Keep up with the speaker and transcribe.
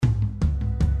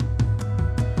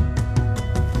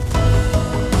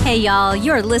Hey y'all,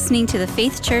 you're listening to the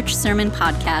Faith Church Sermon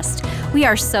Podcast. We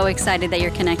are so excited that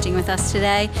you're connecting with us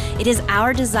today. It is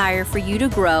our desire for you to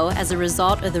grow as a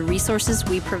result of the resources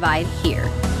we provide here.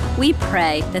 We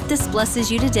pray that this blesses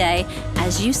you today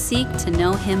as you seek to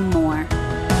know Him more.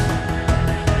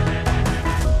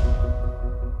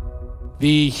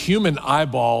 The human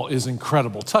eyeball is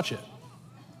incredible. Touch it.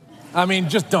 I mean,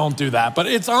 just don't do that. But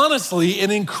it's honestly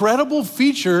an incredible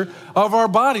feature of our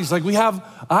bodies. Like, we have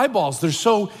eyeballs. They're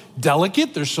so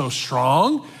delicate. They're so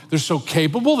strong. They're so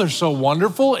capable. They're so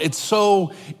wonderful. It's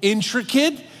so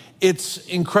intricate. It's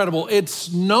incredible.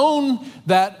 It's known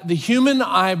that the human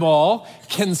eyeball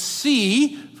can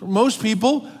see, for most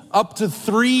people, up to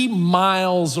 3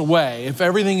 miles away if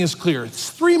everything is clear. It's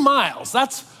 3 miles.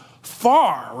 That's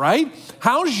far, right?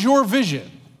 How's your vision?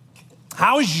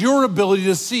 How is your ability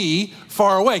to see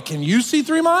far away? Can you see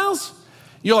 3 miles?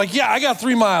 You're like, yeah, I got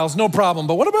 3 miles, no problem.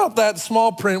 But what about that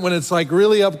small print when it's like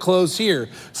really up close here?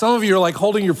 Some of you are like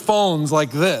holding your phones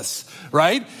like this,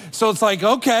 right? So it's like,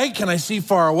 okay, can I see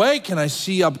far away? Can I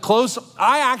see up close?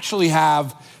 I actually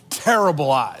have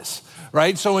terrible eyes,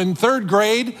 right? So in 3rd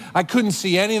grade, I couldn't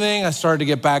see anything. I started to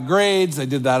get bad grades. They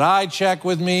did that eye check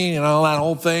with me, that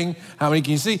whole thing. How many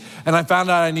can you see? And I found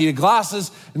out I needed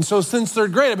glasses. And so since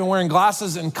 3rd grade, I've been wearing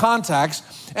glasses and contacts.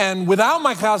 And without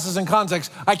my glasses and contacts,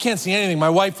 I can't see anything. My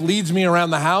wife leads me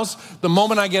around the house. The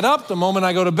moment I get up, the moment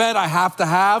I go to bed, I have to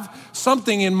have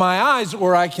something in my eyes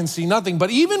or I can see nothing.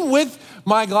 But even with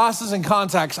my glasses and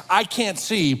contacts, I can't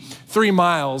see 3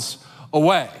 miles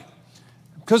away.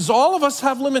 Because all of us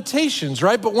have limitations,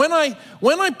 right? But when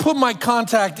I put my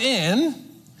contact in,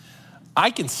 I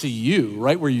can see you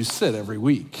right where you sit every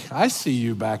week. I see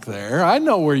you back there. I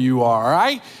know where you are.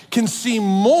 I can see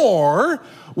more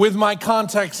with my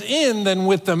contacts in than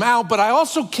with them out, but I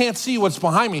also can't see what's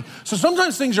behind me. So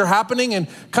sometimes things are happening and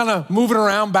kind of moving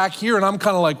around back here, and I'm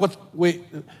kind of like,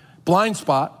 blind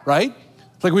spot, right?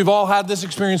 It's like we've all had this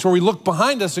experience where we look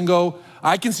behind us and go,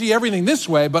 I can see everything this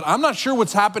way, but I'm not sure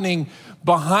what's happening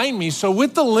behind me. So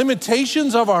with the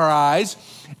limitations of our eyes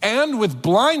and with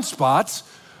blind spots,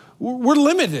 we're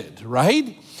limited,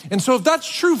 right? And so if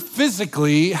that's true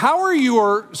physically, how are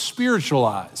your spiritual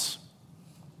eyes?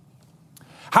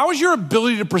 How is your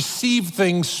ability to perceive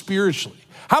things spiritually?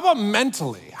 How about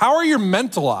mentally? How are your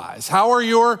mental eyes? How are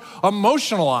your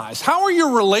emotional eyes? How are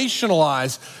your relational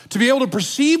eyes to be able to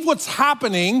perceive what's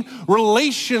happening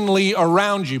relationally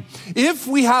around you? If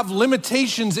we have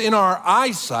limitations in our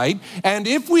eyesight, and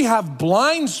if we have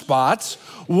blind spots,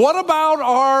 what about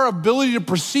our ability to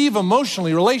perceive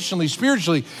emotionally, relationally,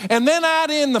 spiritually? And then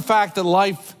add in the fact that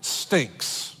life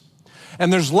stinks,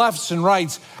 and there's lefts and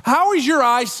rights. How is your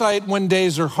eyesight when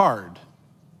days are hard?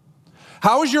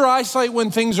 How is your eyesight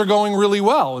when things are going really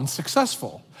well and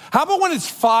successful? How about when it's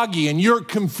foggy and you're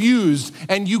confused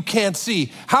and you can't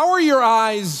see? How are your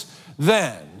eyes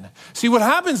then? See, what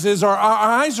happens is our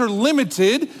eyes are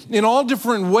limited in all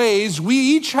different ways. We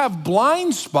each have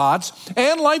blind spots,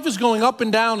 and life is going up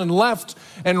and down and left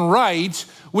and right,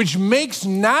 which makes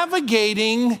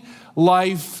navigating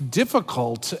life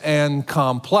difficult and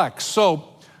complex. So,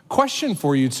 question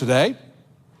for you today,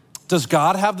 does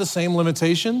God have the same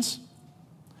limitations?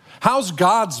 How's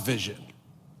God's vision,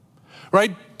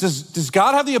 right? Does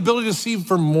God have the ability to see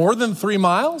for more than 3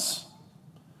 miles?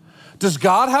 Does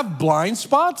God have blind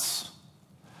spots?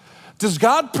 Does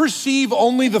God perceive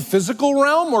only the physical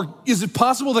realm, or is it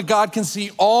possible that God can see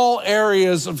all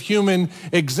areas of human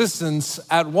existence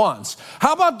at once?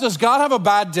 How about, does God have a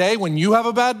bad day when you have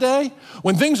a bad day?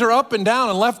 When things are up and down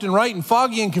and left and right and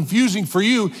foggy and confusing for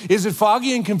you, is it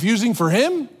foggy and confusing for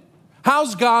Him?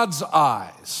 How's God's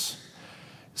eyes?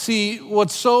 See,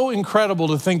 what's so incredible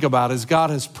to think about is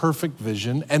God has perfect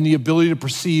vision and the ability to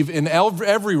perceive in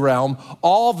every realm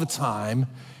all the time.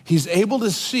 He's able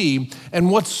to see. And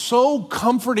what's so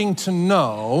comforting to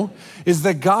know is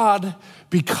that God,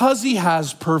 because He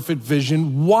has perfect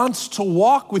vision, wants to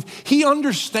walk with. He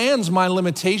understands my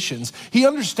limitations. He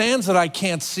understands that I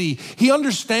can't see. He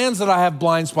understands that I have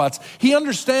blind spots. He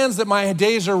understands that my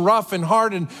days are rough and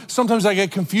hard, and sometimes I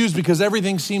get confused because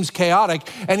everything seems chaotic.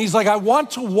 And He's like, I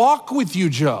want to walk with you,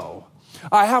 Joe.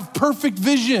 I have perfect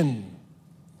vision.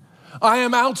 I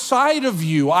am outside of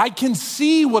you. I can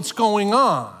see what's going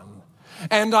on.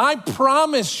 And I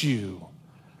promise you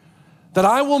that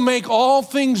I will make all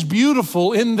things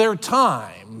beautiful in their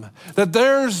time, that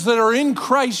theirs that are in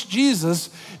Christ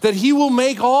Jesus, that He will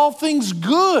make all things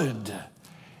good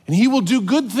And he will do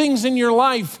good things in your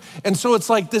life. And so it's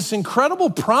like this incredible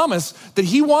promise that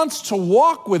he wants to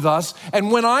walk with us. And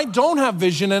when I don't have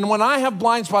vision and when I have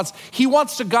blind spots, he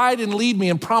wants to guide and lead me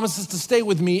and promises to stay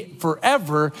with me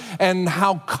forever. And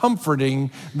how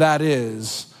comforting that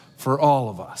is for all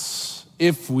of us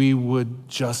if we would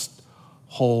just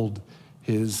hold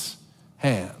his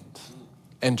hand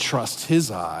and trust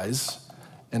his eyes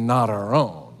and not our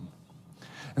own.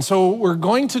 And so we're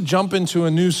going to jump into a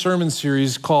new sermon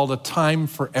series called A Time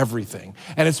for Everything.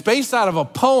 And it's based out of a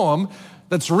poem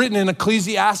that's written in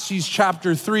Ecclesiastes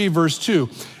chapter 3, verse 2.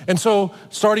 And so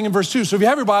starting in verse 2. So if you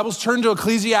have your Bibles, turn to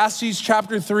Ecclesiastes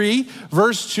chapter 3,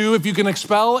 verse 2. If you can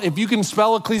spell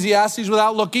Ecclesiastes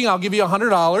without looking, I'll give you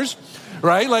 $100,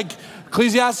 right? Like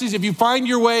Ecclesiastes, if you find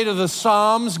your way to the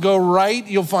Psalms, go right,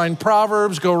 you'll find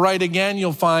Proverbs, go right again,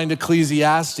 you'll find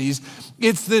Ecclesiastes.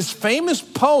 It's this famous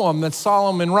poem that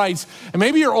Solomon writes. And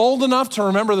maybe you're old enough to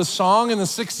remember the song in the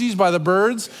 60s by the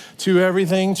Byrds, "To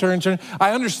Everything Turn, Turn." I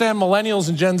understand millennials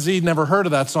and Gen Z never heard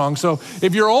of that song. So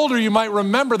if you're older, you might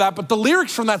remember that. But the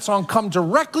lyrics from that song come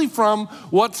directly from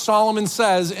what Solomon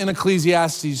says in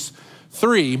Ecclesiastes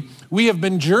 3. We have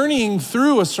been journeying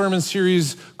through a sermon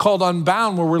series called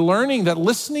Unbound, where we're learning that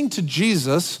listening to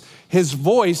Jesus, his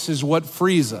voice is what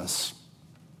frees us.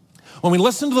 When we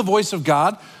listen to the voice of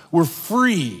God, we're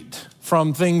freed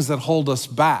from things that hold us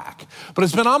back. But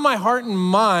it's been on my heart and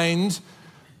mind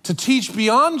to teach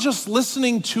beyond just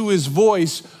listening to his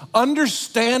voice,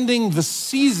 understanding the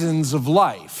seasons of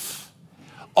life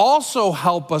also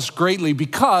help us greatly,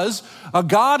 because a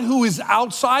God who is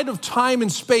outside of time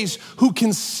and space, who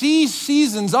can see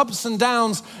seasons, ups and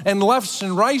downs, and lefts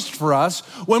and rights for us,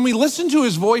 when we listen to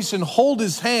his voice and hold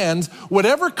his hand,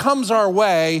 whatever comes our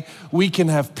way, we can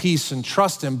have peace and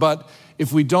trust him. But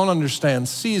if we don't understand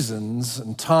seasons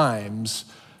and times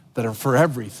that are for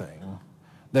everything,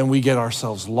 then we get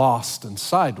ourselves lost and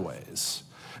sideways.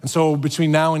 And so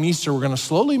between now and Easter, we're going to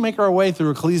slowly make our way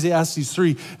through Ecclesiastes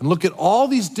 3 and look at all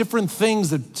these different things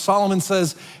that Solomon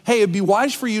says, hey, it'd be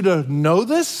wise for you to know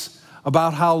this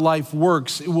about how life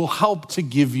works. It will help to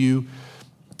give you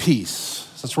peace.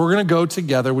 So that's where we're going to go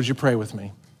together. Would you pray with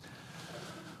me?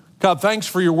 God, thanks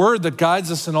for your word that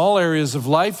guides us in all areas of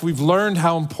life. We've learned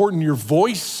how important your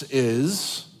voice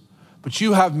is, but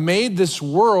you have made this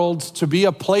world to be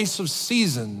a place of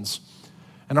seasons,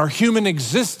 and our human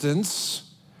existence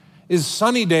is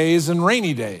sunny days and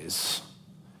rainy days.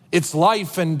 It's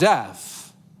life and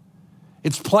death.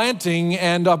 It's planting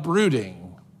and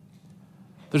uprooting.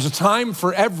 There's a time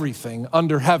for everything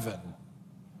under heaven,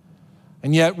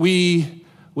 and yet we,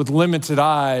 with limited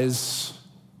eyes,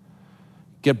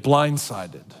 get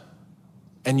blindsided,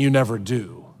 and you never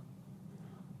do.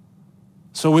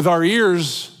 So with our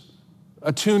ears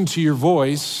attuned to your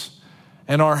voice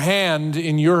and our hand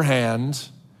in your hand,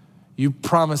 you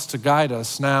promise to guide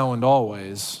us now and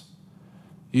always.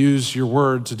 Use your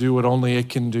word to do what only it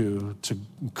can do, to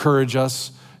encourage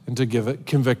us and to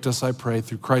convict us, I pray,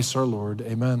 through Christ our Lord.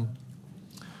 Amen.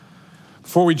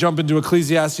 Before we jump into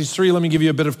Ecclesiastes 3, let me give you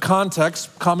a bit of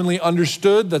context. Commonly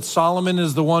understood that Solomon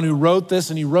is the one who wrote this,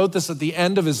 and he wrote this at the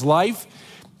end of his life.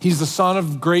 He's the son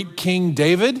of great King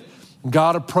David.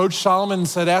 God approached Solomon and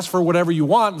said, ask for whatever you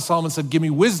want. And Solomon said, give me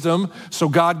wisdom. So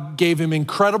God gave him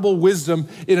incredible wisdom.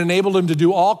 It enabled him to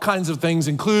do all kinds of things,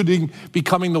 including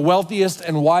becoming the wealthiest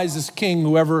and wisest king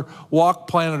who ever walked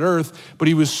planet Earth. But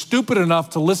he was stupid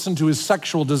enough to listen to his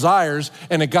sexual desires,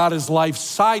 and it got his life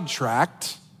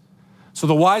sidetracked. So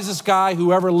the wisest guy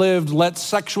who ever lived let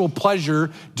sexual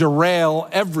pleasure derail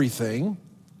everything.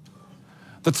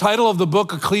 The title of the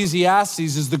book Ecclesiastes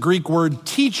is the Greek word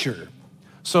teacher.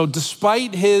 So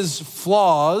despite his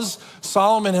flaws,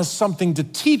 Solomon has something to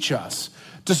teach us.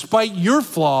 Despite your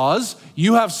flaws,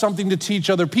 you have something to teach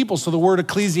other people. So the word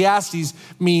Ecclesiastes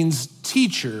means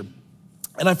teacher.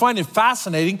 And I find it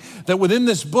fascinating that within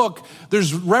this book,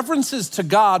 there's references to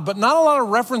God, but not a lot of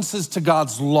references to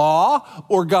God's law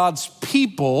or God's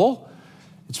people.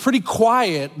 It's pretty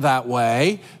quiet that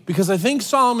way, because I think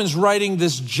Solomon's writing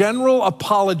this general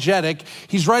apologetic.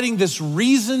 He's writing this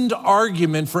reasoned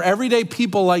argument for everyday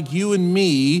people like you and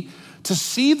me to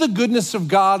see the goodness of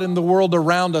God in the world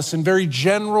around us in very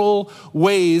general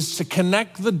ways, to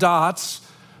connect the dots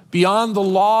beyond the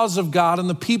laws of God and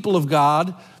the people of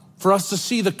God, for us to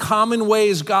see the common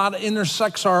ways God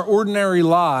intersects our ordinary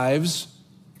lives.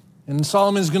 And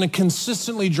Solomon is going to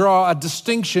consistently draw a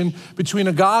distinction between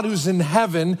a God who's in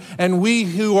heaven and we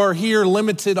who are here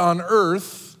limited on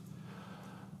earth.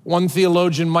 One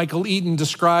theologian, Michael Eaton,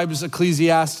 describes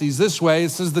Ecclesiastes this way. It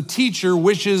says, the teacher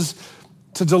wishes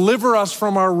to deliver us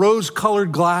from our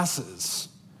rose-colored glasses,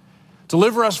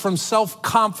 Deliver us from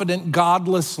self-confident,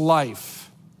 godless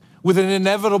life with an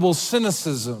inevitable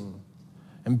cynicism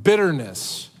and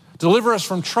bitterness. Deliver us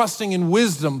from trusting in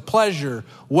wisdom, pleasure,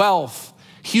 wealth,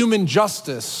 human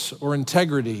justice, or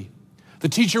integrity. The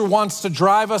teacher wants to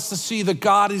drive us to see that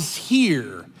God is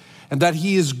here and that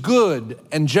he is good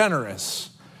and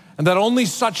generous, and that only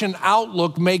such an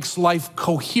outlook makes life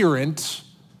coherent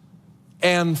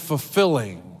and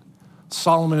fulfilling.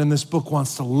 Solomon in this book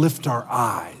wants to lift our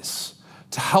eyes,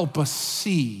 to help us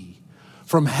see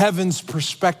from heaven's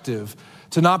perspective,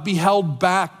 to not be held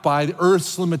back by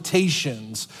earth's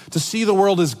limitations, to see the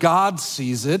world as God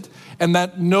sees it, and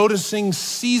that noticing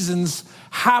seasons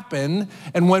happen,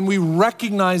 and when we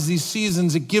recognize these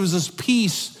seasons, it gives us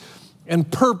peace and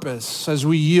purpose as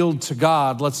we yield to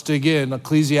God. Let's dig in.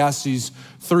 Ecclesiastes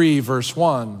 3, verse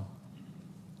 1.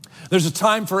 There's a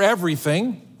time for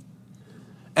everything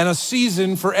and a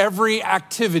season for every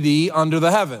activity under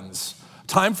the heavens.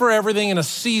 Time for everything and a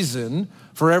season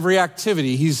for every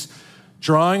activity. He's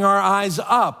drawing our eyes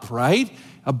up, right?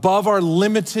 Above our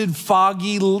limited,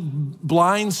 foggy,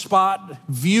 blind spot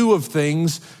view of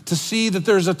things to see that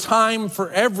there's a time for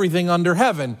everything under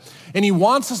heaven. And he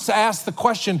wants us to ask the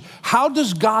question, how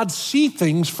does God see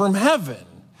things from heaven?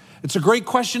 It's a great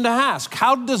question to ask.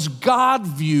 How does God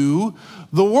view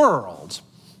the world?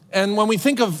 And when we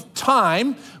think of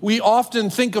time, we often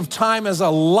think of time as a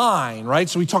line, right?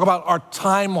 So we talk about our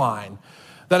timeline.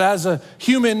 That as a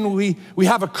human, we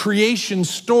have a creation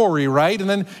story, right? And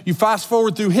then you fast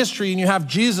forward through history and you have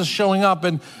Jesus showing up,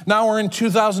 and now we're in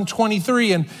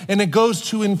 2023 and it goes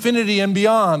to infinity and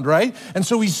beyond, right? And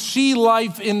so we see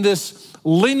life in this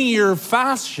linear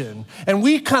fashion, and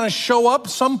we kind of show up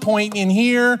some point in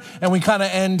here and we kind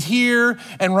of end here,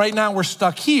 and right now we're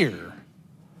stuck here.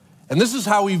 And this is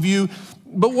how we view,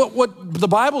 but what the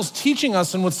Bible's teaching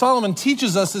us and what Solomon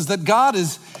teaches us is that God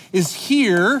is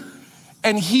here.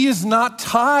 And he is not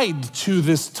tied to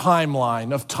this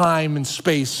timeline of time and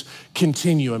space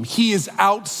continuum. He is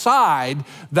outside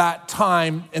that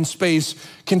time and space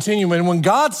continuum. And when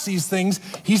God sees things,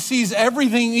 he sees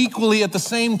everything equally at the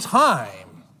same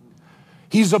time.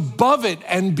 He's above it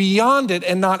and beyond it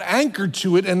and not anchored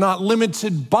to it and not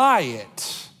limited by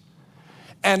it.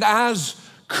 And as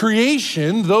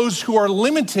creation, those who are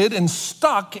limited and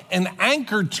stuck and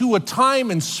anchored to a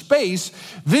time and space,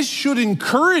 this should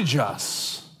encourage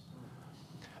us.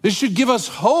 This should give us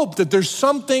hope that there's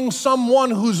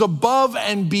someone who's above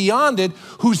and beyond it,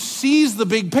 who sees the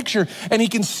big picture, and he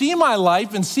can see my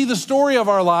life and see the story of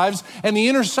our lives and the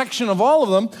intersection of all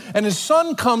of them, and his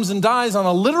son comes and dies on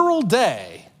a literal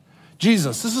day.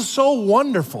 Jesus, this is so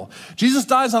wonderful. Jesus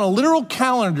dies on a literal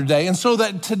calendar day. And so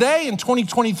that today in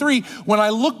 2023, when I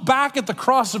look back at the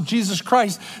cross of Jesus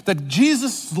Christ, that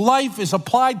Jesus' life is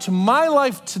applied to my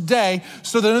life today,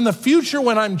 so that in the future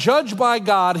when I'm judged by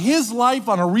God, his life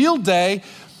on a real day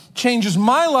changes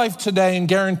my life today and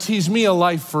guarantees me a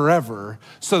life forever,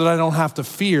 so that I don't have to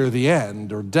fear the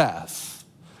end or death.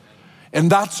 And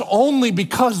that's only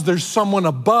because there's someone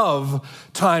above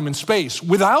time and space.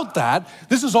 Without that,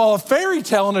 this is all a fairy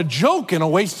tale and a joke and a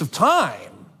waste of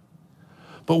time.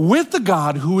 But with the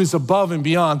God who is above and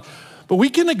beyond, but we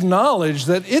can acknowledge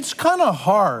that it's kind of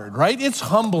hard, right? It's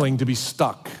humbling to be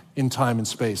stuck in time and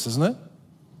space, isn't it?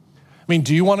 I mean,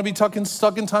 do you want to be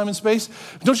stuck in time and space?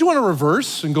 Don't you want to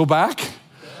reverse and go back?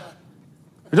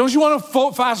 Or don't you want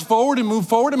to fast forward and move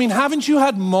forward? I mean, haven't you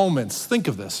had moments? Think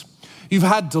of this. You've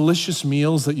had delicious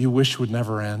meals that you wish would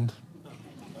never end.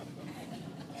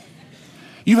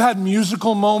 You've had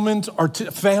musical moments or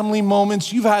family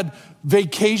moments. You've had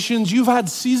vacations. You've had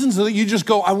seasons that you just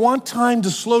go, I want time to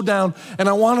slow down and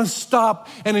I want to stop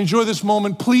and enjoy this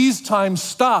moment. Please, time,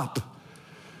 stop.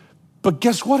 But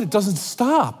guess what? It doesn't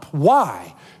stop.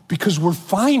 Why? Because we're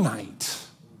finite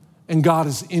and God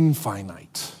is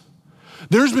infinite.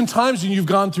 There's been times when you've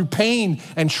gone through pain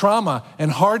and trauma and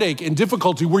heartache and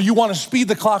difficulty where you want to speed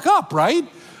the clock up, right?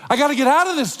 I got to get out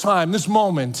of this time, this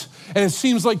moment. And it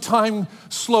seems like time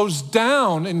slows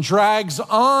down and drags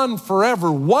on forever.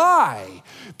 Why?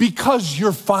 Because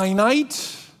you're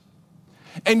finite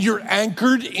and you're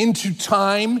anchored into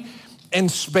time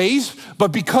and space.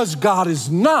 But because God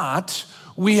is not,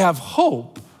 we have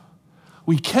hope.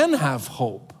 We can have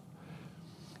hope.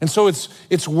 And so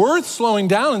it's worth slowing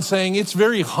down and saying it's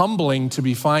very humbling to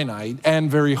be finite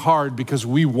and very hard because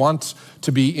we want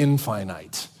to be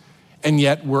infinite. And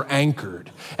yet we're anchored.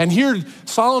 And here,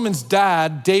 Solomon's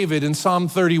dad, David, in Psalm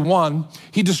 31,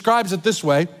 he describes it this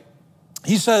way.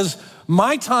 He says,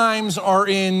 my times are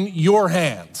in your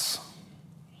hands.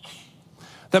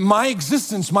 That my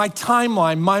existence, my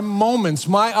timeline, my moments,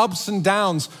 my ups and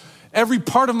downs, every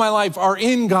part of my life are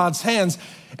in God's hands.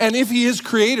 And if he is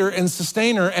creator and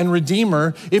sustainer and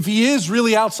redeemer, if he is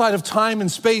really outside of time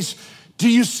and space, do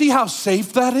you see how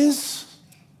safe that is?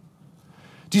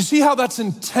 Do you see how that's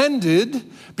intended?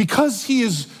 Because he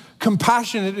is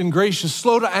compassionate and gracious,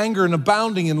 slow to anger and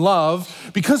abounding in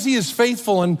love, because he is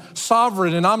faithful and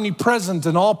sovereign and omnipresent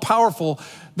and all-powerful,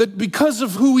 that because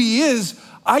of who he is,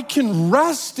 I can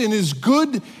rest in his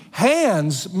good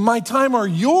hands. My time are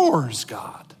yours,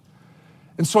 God.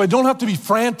 And so I don't have to be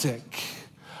frantic.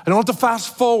 I don't have to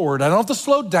fast forward. I don't have to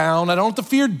slow down. I don't have to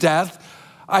fear death.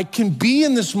 I can be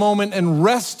in this moment and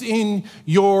rest in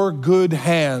your good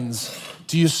hands.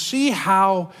 Do you see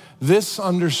how this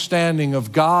understanding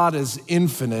of God as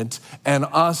infinite and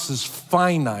us as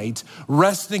finite,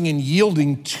 resting and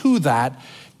yielding to that,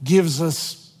 gives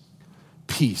us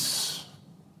peace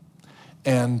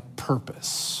and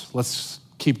purpose? Let's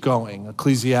keep going.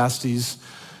 Ecclesiastes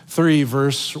 3,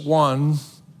 verse 1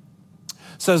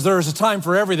 says, there is a time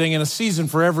for everything and a season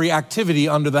for every activity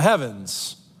under the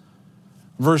heavens.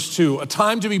 Verse 2, a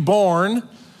time to be born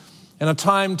and a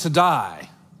time to die,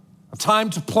 a time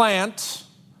to plant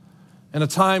and a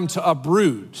time to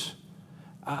uproot.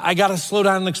 I got to slow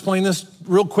down and explain this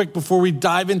real quick before we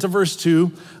dive into verse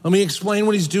 2. Let me explain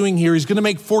what he's doing here. He's going to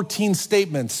make 14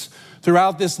 statements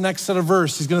throughout this next set of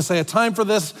verse. He's going to say a time for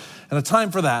this and a time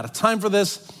for that, a time for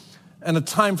this and a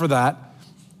time for that.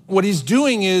 What he's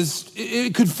doing is,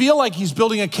 it could feel like he's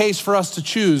building a case for us to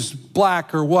choose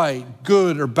black or white,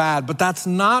 good or bad, but that's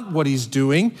not what he's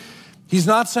doing. He's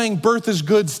not saying birth is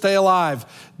good, stay alive.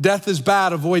 Death is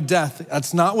bad, avoid death.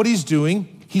 That's not what he's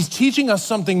doing. He's teaching us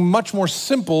something much more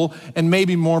simple and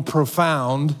maybe more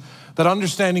profound, that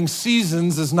understanding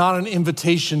seasons is not an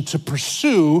invitation to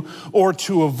pursue or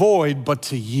to avoid, but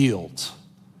to yield.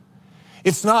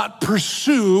 It's not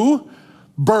pursue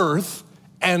birth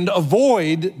and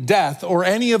avoid death or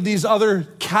any of these other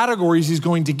categories he's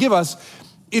going to give us.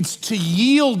 It's to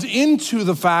yield into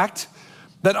the fact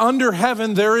that under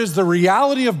heaven there is the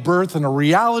reality of birth and a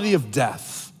reality of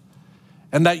death.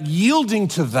 And that yielding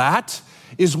to that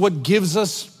is what gives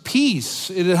us peace.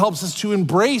 It helps us to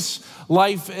embrace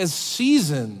life as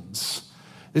seasons.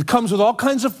 It comes with all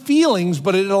kinds of feelings,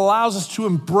 but it allows us to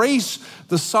embrace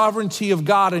the sovereignty of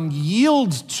God and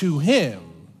yield to him.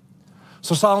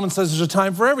 So Solomon says there's a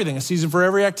time for everything, a season for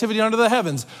every activity under the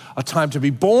heavens, a time to be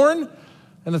born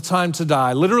and a time to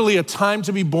die. Literally, a time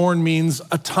to be born means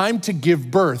a time to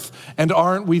give birth. And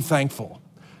aren't we thankful?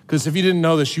 Because if you didn't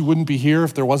know this, you wouldn't be here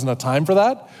if there wasn't a time for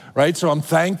that, right? So I'm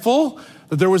thankful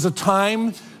that there was a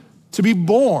time to be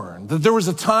born, that there was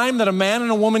a time that a man and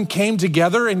a woman came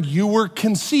together and you were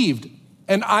conceived.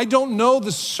 And I don't know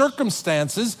the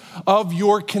circumstances of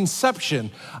your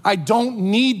conception. I don't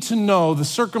need to know the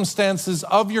circumstances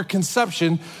of your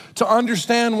conception to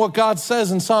understand what God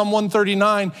says in Psalm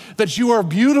 139, that you are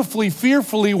beautifully,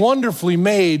 fearfully, wonderfully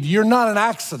made. You're not an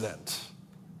accident.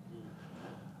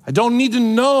 I don't need to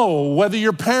know whether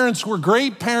your parents were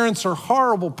great parents or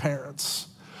horrible parents,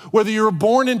 whether you were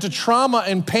born into trauma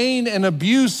and pain and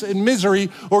abuse and misery,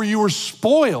 or you were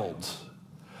spoiled.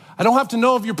 I don't have to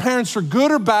know if your parents are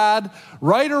good or bad,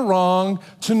 right or wrong,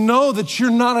 to know that you're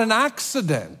not an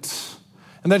accident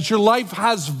and that your life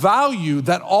has value,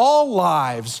 that all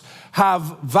lives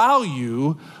have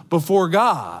value before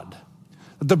God.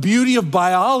 The beauty of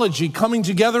biology coming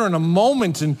together in a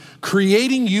moment and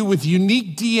creating you with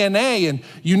unique DNA and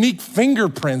unique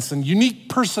fingerprints and unique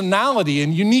personality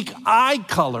and unique eye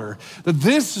color, that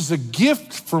this is a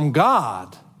gift from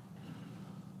God.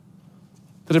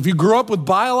 That if you grew up with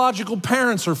biological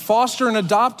parents or foster and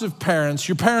adoptive parents,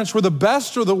 your parents were the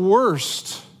best or the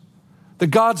worst, that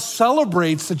God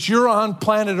celebrates that you're on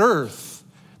planet Earth,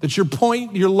 that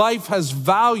your life has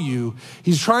value.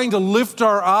 He's trying to lift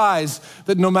our eyes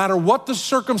that no matter what the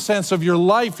circumstance of your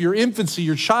life, your infancy,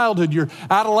 your childhood, your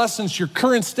adolescence, your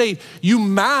current state, you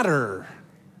matter.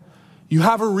 You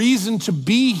have a reason to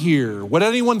be here. What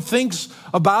anyone thinks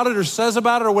about it or says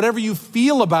about it or whatever you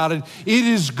feel about it, it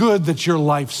is good that your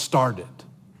life started.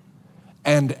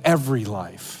 And every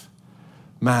life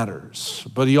matters.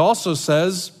 But he also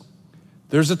says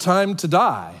there's a time to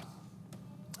die.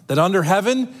 That under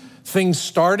heaven, things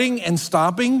starting and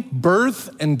stopping, birth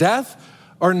and death,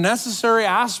 are necessary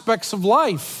aspects of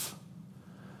life.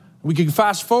 We can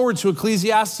fast forward to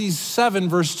Ecclesiastes 7,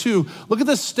 verse 2. Look at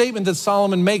this statement that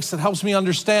Solomon makes that helps me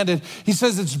understand it. He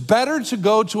says, it's better to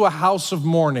go to a house of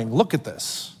mourning. Look at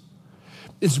this.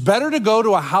 It's better to go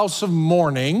to a house of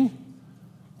mourning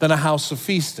than a house of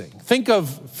feasting. Think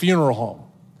of funeral home.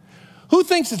 Who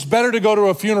thinks it's better to go to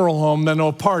a funeral home than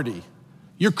a party?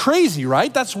 You're crazy,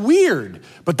 right? That's weird.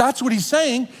 But that's what he's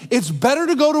saying. It's better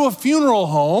to go to a funeral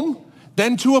home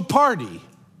than to a party.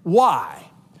 Why?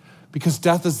 Because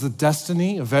death is the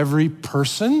destiny of every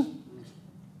person.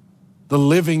 The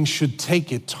living should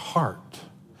take it to heart.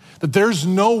 That there's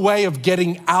no way of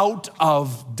getting out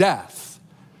of death.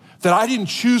 That I didn't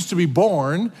choose to be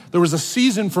born. There was a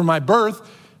season for my birth,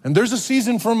 and there's a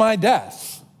season for my death.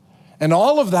 And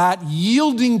all of that,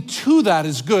 yielding to that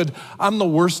is good. I'm the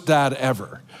worst dad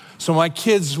ever. So my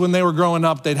kids, when they were growing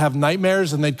up, they'd have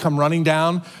nightmares and they'd come running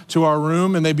down to our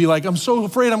room and they'd be like, I'm so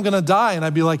afraid I'm gonna die. And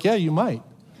I'd be like, yeah, you might.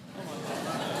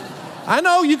 I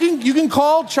know, you can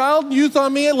call child and youth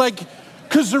on me,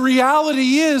 because the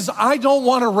reality is I don't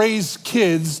wanna raise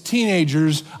kids,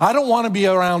 teenagers. I don't wanna be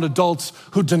around adults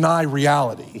who deny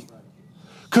reality.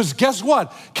 Because guess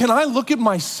what? Can I look at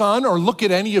my son or look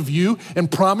at any of you and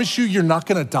promise you you're not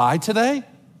gonna die today?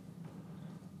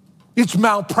 It's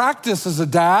malpractice as a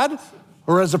dad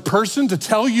or as a person to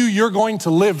tell you you're going to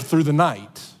live through the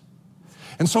night.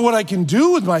 And so what I can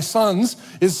do with my sons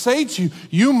is say to you,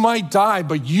 you might die,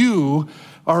 but you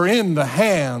are in the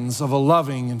hands of a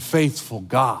loving and faithful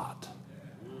God.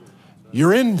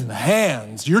 You're in the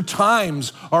hands. Your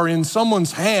times are in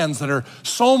someone's hands that are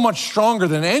so much stronger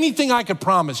than anything I could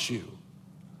promise you.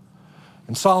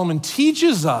 And Solomon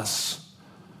teaches us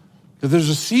that there's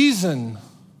a season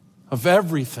of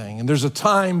everything, and there's a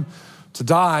time to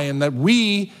die, and that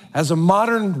we, as a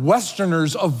modern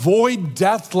Westerners, avoid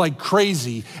death like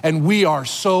crazy, and we are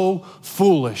so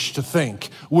foolish to think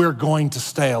we're going to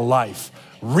stay alive.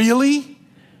 Really?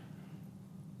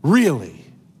 Really?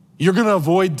 You're gonna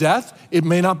avoid death? It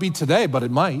may not be today, but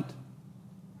it might.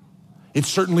 It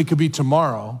certainly could be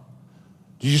tomorrow.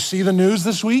 Did you see the news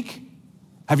this week?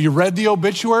 Have you read the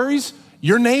obituaries?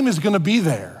 Your name is gonna be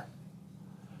there.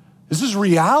 This is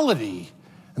reality.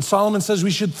 And Solomon says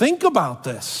we should think about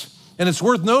this. And it's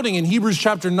worth noting in Hebrews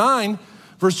chapter 9,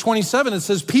 verse 27, it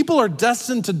says, people are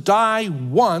destined to die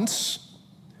once,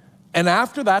 and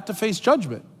after that to face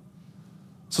judgment.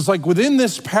 So it's like within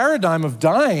this paradigm of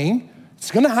dying,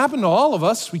 it's gonna happen to all of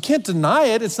us. We can't deny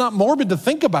it. It's not morbid to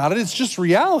think about it. It's just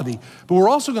reality. But we're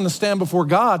also gonna stand before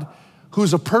God,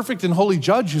 who's a perfect and holy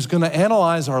judge, who's gonna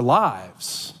analyze our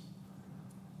lives.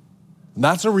 And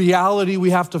that's a reality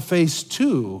we have to face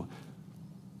too.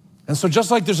 And so just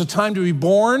like there's a time to be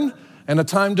born and a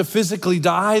time to physically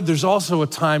die, there's also a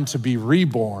time to be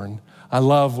reborn. I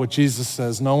love what Jesus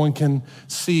says. No one can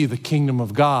see the kingdom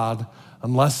of God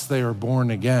unless they are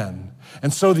born again.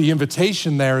 And so the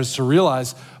invitation there is to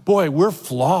realize, boy, we're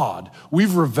flawed.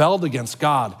 We've rebelled against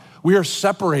God. We are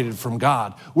separated from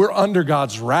God. We're under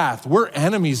God's wrath. We're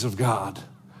enemies of God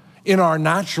in our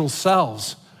natural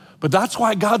selves. But that's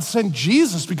why God sent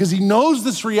Jesus, because he knows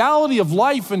this reality of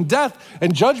life and death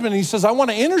and judgment. And he says, I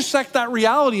want to intersect that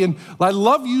reality. And I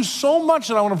love you so much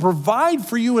that I want to provide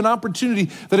for you an opportunity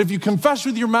that if you confess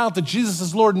with your mouth that Jesus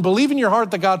is Lord and believe in your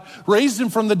heart that God raised him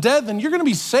from the dead, then you're going to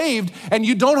be saved and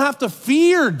you don't have to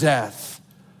fear death.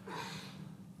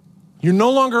 You're no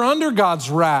longer under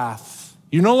God's wrath.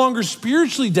 You're no longer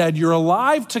spiritually dead. You're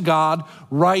alive to God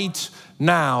right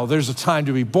now. There's a time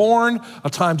to be born, a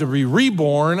time to be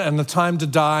reborn, and a time to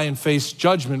die and face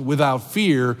judgment without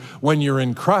fear when you're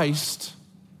in Christ.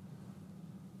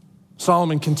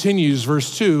 Solomon continues,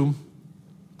 verse 2.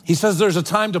 He says there's a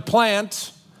time to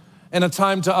plant and a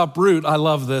time to uproot. I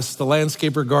love this, the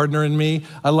landscaper gardener in me.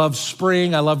 I love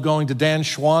spring. I love going to Dan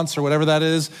Schwantz or whatever that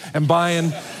is and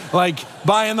buying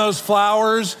those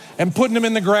flowers and putting them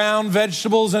in the ground,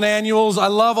 vegetables and annuals. I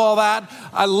love all that.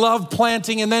 I love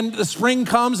planting. And then the spring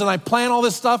comes and I plant all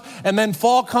this stuff, and then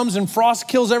fall comes and frost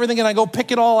kills everything and I go pick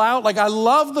it all out. I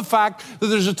love the fact that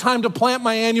there's a time to plant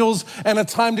my annuals and a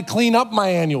time to clean up my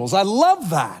annuals. I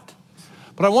love that.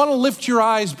 But I want to lift your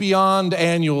eyes beyond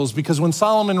annuals, because when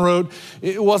Solomon wrote,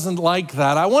 it wasn't like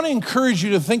that. I want to encourage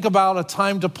you to think about a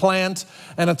time to plant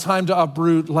and a time to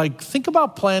uproot. Think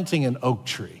about planting an oak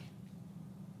tree.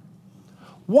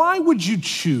 Why would you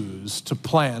choose to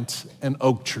plant an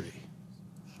oak tree?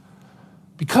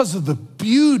 Because of the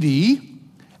beauty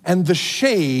and the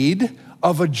shade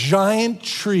of a giant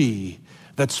tree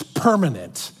that's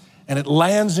permanent, and it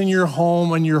lands in your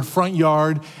home, in your front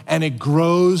yard, and it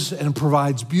grows and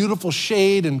provides beautiful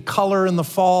shade and color in the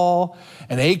fall,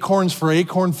 and acorns for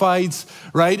acorn fights,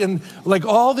 right? And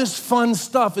all this fun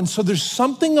stuff. And so there's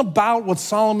something about what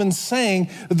Solomon's saying,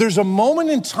 that there's a moment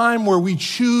in time where we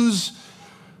choose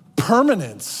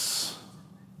permanence,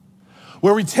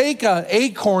 where we take an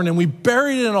acorn and we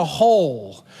bury it in a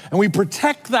hole, and we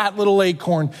protect that little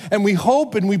acorn, and we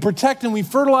hope and we protect and we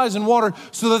fertilize and water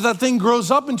so that that thing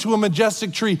grows up into a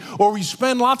majestic tree. Or we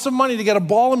spend lots of money to get a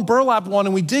ball and burlap one,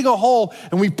 and we dig a hole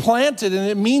and we plant it, and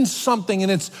it means something,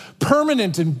 and it's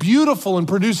permanent and beautiful and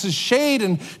produces shade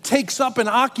and takes up and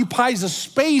occupies a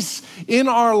space in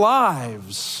our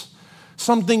lives.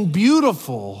 Something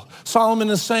beautiful. Solomon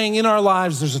is saying in our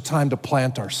lives, there's a time to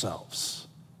plant ourselves.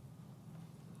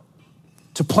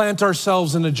 To plant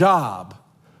ourselves in a job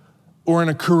or in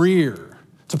a career,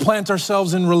 to plant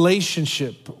ourselves in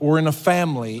relationship or in a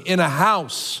family, in a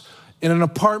house, in an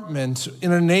apartment,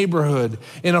 in a neighborhood,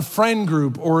 in a friend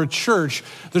group or a church.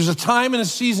 There's a time and a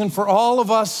season for all of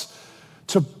us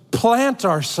to plant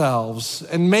ourselves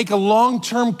and make a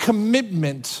long-term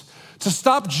commitment to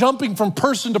stop jumping from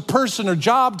person to person or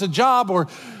job to job or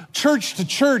church to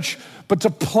church, but to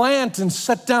plant and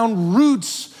set down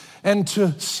roots and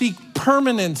to seek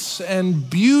permanence and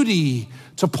beauty,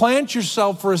 to plant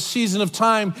yourself for a season of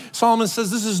time. Solomon says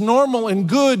this is normal and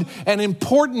good and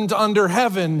important under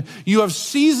heaven. You have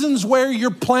seasons where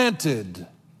you're planted.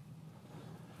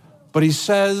 But he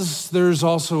says there's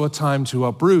also a time to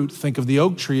uproot. Think of the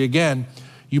oak tree again.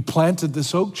 You planted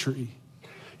this oak tree.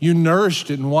 You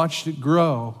nourished it and watched it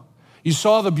grow. You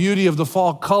saw the beauty of the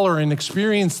fall color and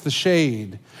experienced the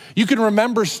shade. You can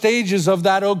remember stages of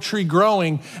that oak tree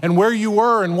growing and where you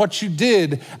were and what you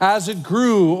did as it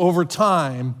grew over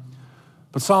time.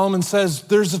 But Solomon says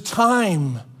there's a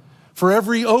time for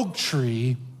every oak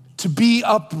tree to be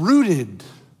uprooted.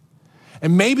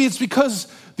 And maybe it's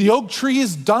because the oak tree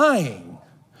is dying,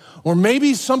 or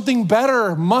maybe something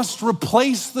better must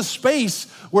replace the space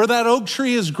where that oak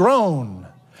tree has grown.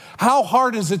 How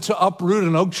hard is it to uproot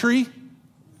an oak tree?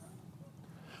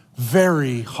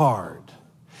 Very hard.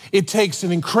 It takes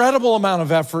an incredible amount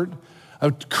of effort,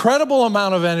 an incredible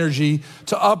amount of energy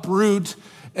to uproot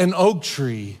an oak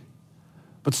tree.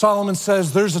 But Solomon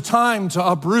says there's a time to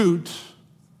uproot.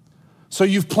 So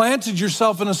you've planted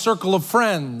yourself in a circle of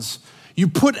friends. You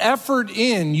put effort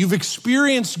in. You've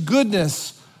experienced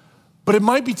goodness, but it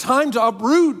might be time to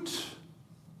uproot.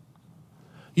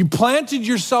 You planted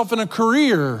yourself in a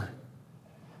career.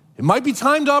 It might be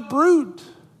time to uproot.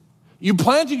 You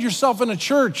planted yourself in a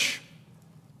church.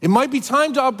 It might be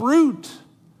time to uproot.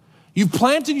 You've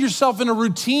planted yourself in a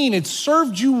routine. It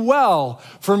served you well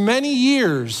for many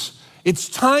years. It's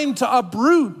time to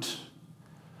uproot.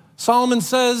 Solomon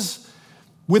says,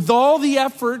 with all the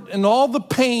effort and all the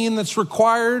pain that's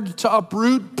required to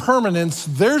uproot permanence,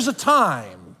 there's a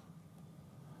time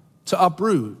to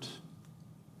uproot.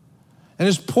 And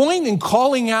his point in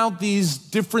calling out these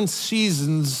different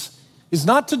seasons is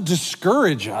not to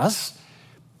discourage us,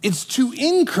 it's to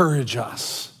encourage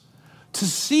us to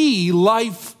see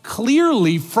life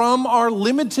clearly from our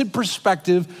limited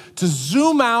perspective, to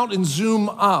zoom out and zoom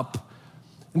up,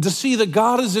 and to see that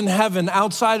God is in heaven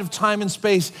outside of time and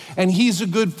space, and he's a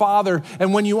good father.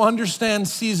 And when you understand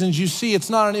seasons, you see it's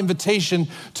not an invitation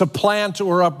to plant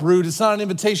or uproot. It's not an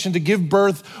invitation to give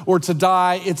birth or to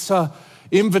die. It's an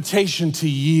invitation to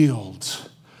yield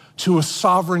to a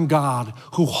sovereign God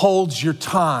who holds your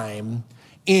time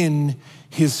in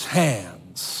his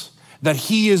hands. That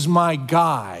he is my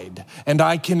guide, and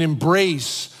I can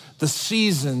embrace the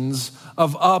seasons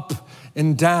of up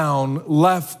and down,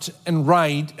 left and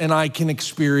right, and I can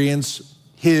experience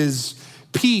his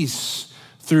peace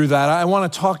through that. I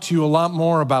want to talk to you a lot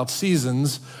more about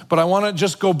seasons, but I want to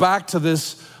just go back to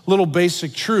this little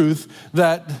basic truth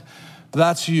that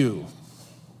that's you.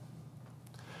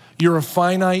 You're a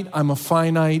finite, I'm a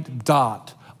finite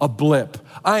dot, a blip.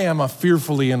 I am a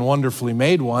fearfully and wonderfully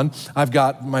made one. I've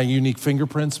got my unique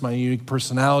fingerprints, my unique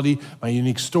personality, my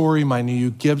unique story, my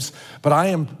unique gifts, but I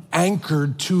am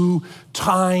anchored to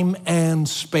time and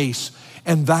space.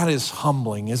 And that is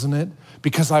humbling, isn't it?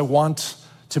 Because I want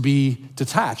to be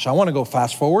detached. I want to go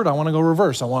fast forward. I want to go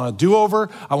reverse. I want a do-over.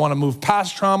 I want to move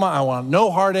past trauma. I want no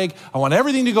heartache. I want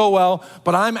everything to go well,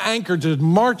 but I'm anchored to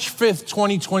March 5th,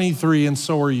 2023, and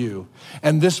so are you.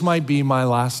 And this might be my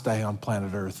last day on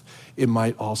planet Earth. It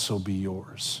might also be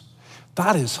yours.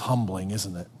 That is humbling,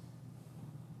 isn't it?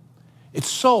 It's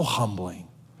so humbling.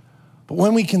 But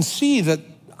when we can see that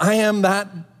I am that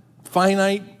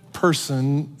finite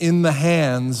person in the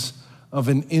hands of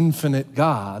an infinite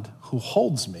God who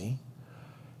holds me,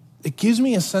 it gives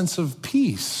me a sense of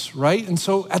peace, right? And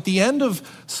so at the end of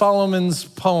Solomon's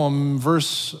poem,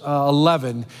 verse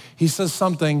 11, he says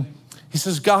something He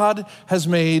says, God has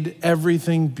made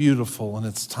everything beautiful in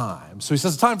its time. So he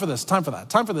says, time for this, time for that,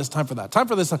 time for this, time for that, time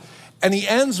for this. And he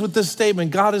ends with this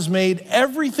statement, God has made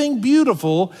everything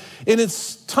beautiful in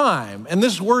its time. And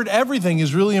this word everything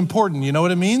is really important. You know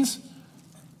what it means?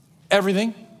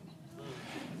 Everything.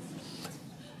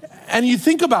 And you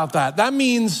think about that. That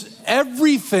means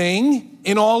everything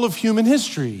in all of human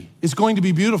history is going to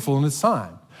be beautiful in its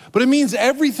time. But it means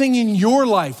everything in your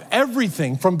life,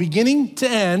 everything from beginning to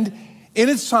end, in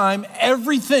its time,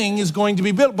 everything is going to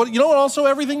be built. But you know what also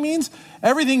everything means?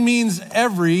 Everything means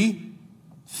everything.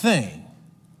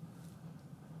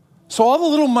 So all the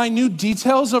little minute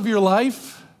details of your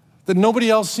life that nobody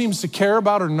else seems to care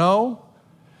about or know,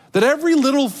 that every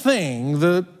little thing,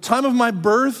 the time of my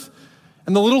birth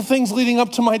and the little things leading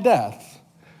up to my death,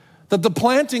 that the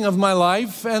planting of my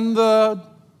life and the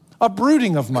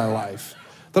uprooting of my life,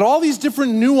 that all these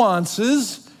different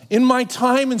nuances in my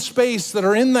time and space that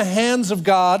are in the hands of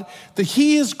God, that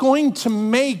he is going to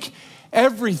make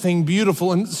everything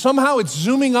beautiful. And somehow it's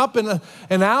zooming up and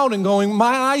out and going,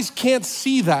 my eyes can't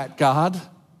see that, God.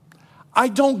 I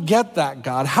don't get that,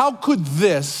 God. How could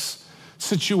this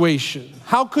situation,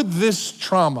 how could this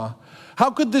trauma, how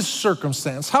could this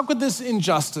circumstance, how could this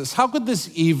injustice, how could this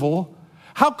evil,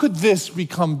 how could this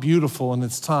become beautiful in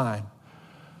its time?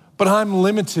 But I'm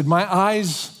limited. My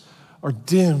eyes are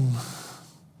dim.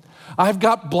 I've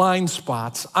got blind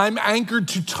spots. I'm anchored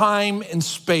to time and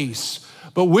space.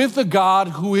 But with a God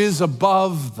who is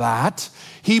above that,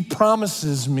 he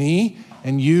promises me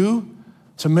and you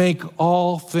to make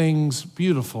all things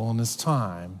beautiful in his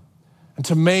time and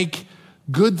to make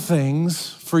good things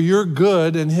for your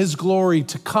good and his glory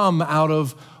to come out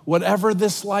of whatever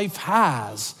this life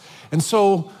has. And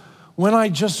so when I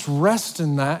just rest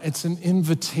in that, it's an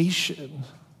invitation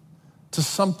to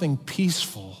something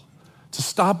peaceful, to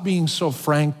stop being so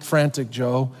frantic,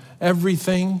 Joe.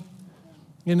 Everything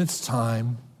in its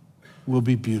time will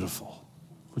be beautiful.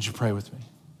 Would you pray with me?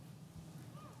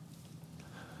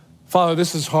 Father,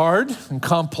 this is hard and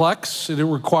complex. It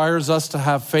requires us to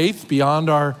have faith beyond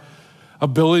our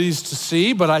abilities to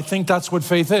see, but I think that's what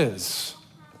faith is,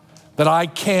 that I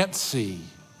can't see.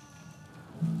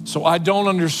 So I don't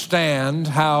understand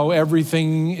how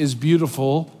everything is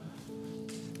beautiful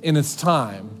in its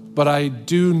time, but I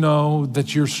do know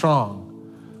that you're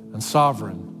strong and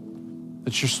sovereign,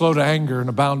 that you're slow to anger and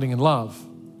abounding in love,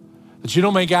 that you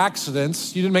don't make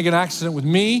accidents. You didn't make an accident with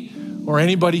me or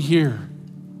anybody here.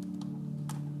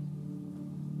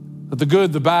 That the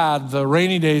good, the bad, the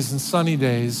rainy days and sunny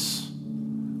days,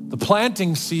 the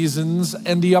planting seasons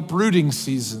and the uprooting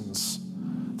seasons,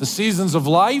 the seasons of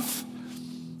life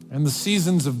and the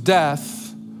seasons of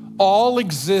death all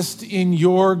exist in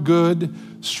your good,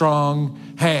 strong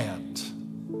hand.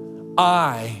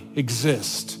 I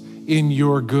exist in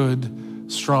your good,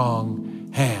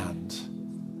 strong hand,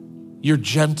 your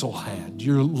gentle hand,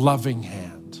 your loving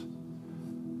hand,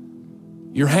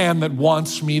 your hand that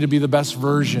wants me to be the best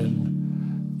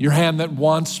version, your hand that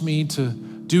wants me to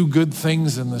do good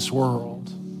things in this world.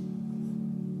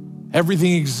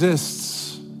 Everything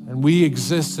exists, and we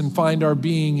exist and find our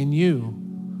being in you.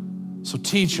 So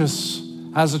teach us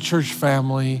as a church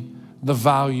family the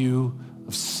value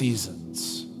of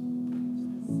seasons.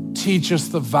 Teach us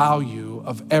the value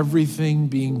of everything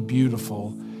being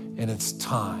beautiful in its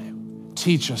time.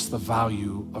 Teach us the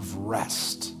value of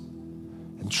rest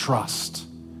and trust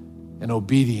and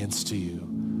obedience to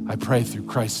you. I pray through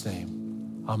Christ's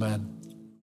name. Amen.